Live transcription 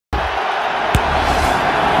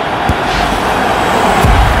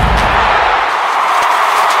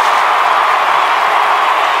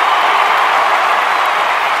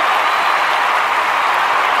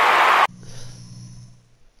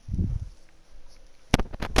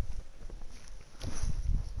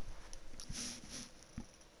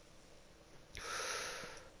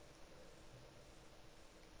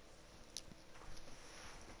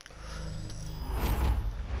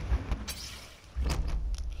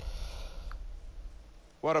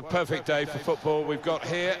What a perfect day for football we've got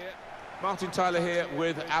here. Martin Tyler here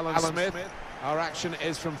with Alan Smith. Our action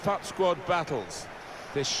is from FUT Squad Battles.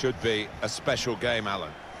 This should be a special game,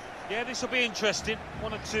 Alan. Yeah, this will be interesting.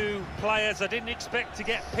 One or two players I didn't expect to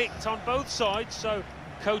get picked on both sides, so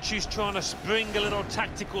coaches trying to spring a little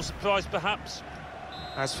tactical surprise perhaps.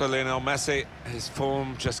 As for Lionel Messi, his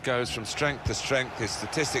form just goes from strength to strength. His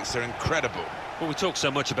statistics are incredible. Well, we talk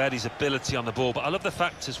so much about his ability on the ball, but I love the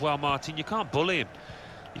fact as well, Martin, you can't bully him.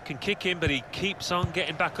 You can kick him, but he keeps on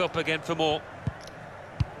getting back up again for more.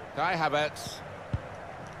 Havertz.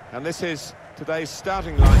 And this is today's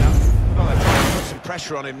starting lineup. Well, they're trying to put some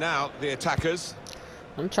pressure on him now, the attackers.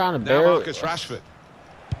 I'm trying to now bear Marcus Rashford.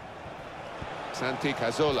 Santi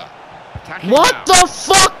Cazorla. What the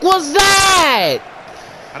fuck was that?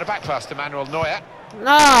 And a back pass to Manuel Neuer.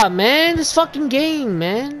 Nah, man, this fucking game,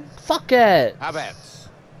 man. Fuck it. Havertz.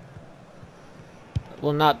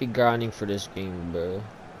 Will not be grinding for this game, bro.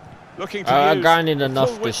 Looking to I use grinded the enough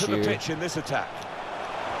full width this of the year. pitch in this attack.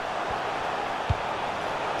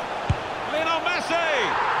 Lionel Messi!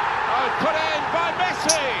 Oh, put in by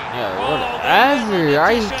Messi! Yeah, Oh, whatever.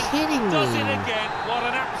 Are you kidding me? Does it again. What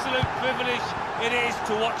an absolute privilege it is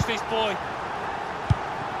to watch this boy.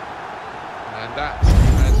 And that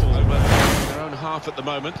has over their own half at the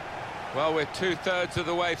moment. Well, we're 2/3 of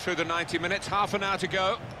the way through the 90 minutes. Half an hour to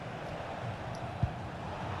go.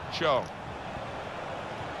 Sure.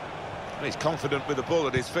 He's confident with the ball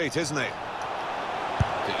at his feet, isn't he?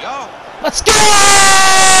 De Jong. Let's go!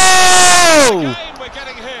 Game we're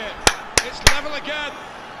getting here. It's level again.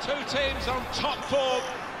 Two teams on top form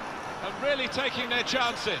and really taking their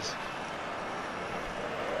chances.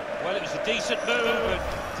 Well, it was a decent move and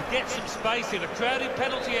to get some space in a crowded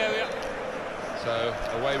penalty area. So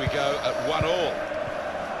away we go at 1-1.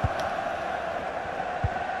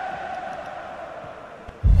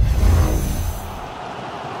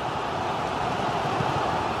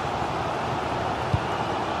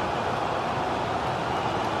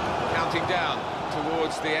 Counting down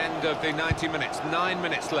towards the end of the 90 minutes. 9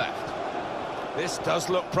 minutes left. This does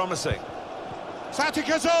look promising. Santi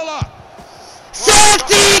Cazorla!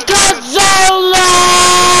 Santi Cazorla!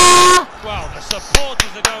 Well, the supporters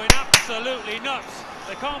are going absolutely nuts.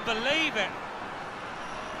 They can't believe it.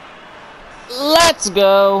 Let's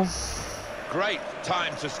go. Great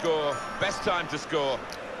time to score. Best time to score.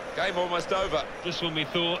 Game almost over. Just when we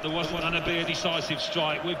thought there wasn't going to be a decisive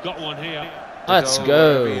strike, we've got one here. Let's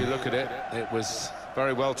Wherever go. you look at it, it was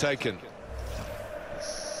very well taken.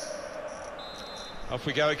 Off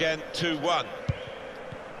we go again, 2-1.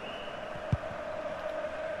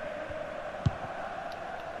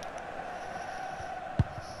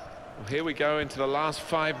 Well, here we go into the last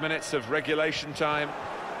 5 minutes of regulation time,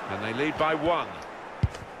 and they lead by 1.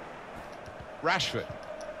 Rashford.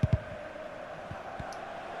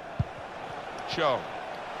 Chong.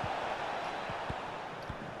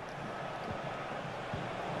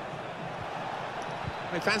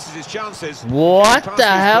 He fancies his chances. What Past the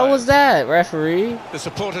his hell players. was that, referee? The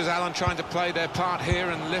supporters, Alan, trying to play their part here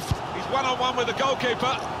and lift. He's one-on-one with the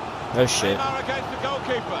goalkeeper. Oh shit. Neymar against the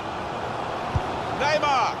goalkeeper.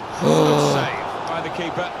 Neymar! Good save by the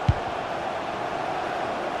keeper.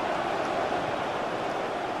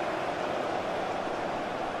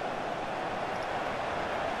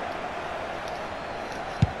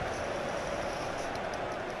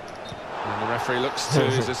 And the referee looks to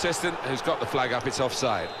his assistant, who's got the flag up. It's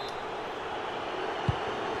offside.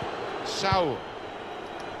 Saul.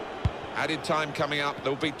 Added time coming up.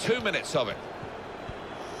 There will be 2 minutes of it.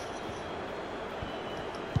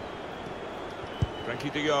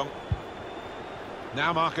 De Jong.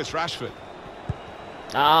 Now Marcus Rashford.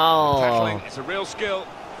 Tackling, Oh. it's a real skill.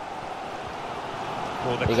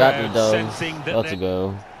 Well, the They got me crowd though. sensing that Let's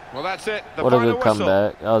go. Well, that's it. The What a final good whistle.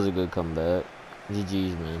 comeback. That was a good comeback.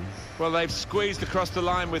 GG's, man. Well, they've squeezed across the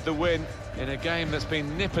line with the win in a game that's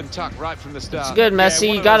been nip and tuck right from the start. It's good, Messi.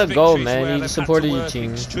 one You of gotta those go, victories where man. You they've had supported to your work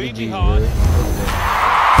team. extremely GG's, hard. bro.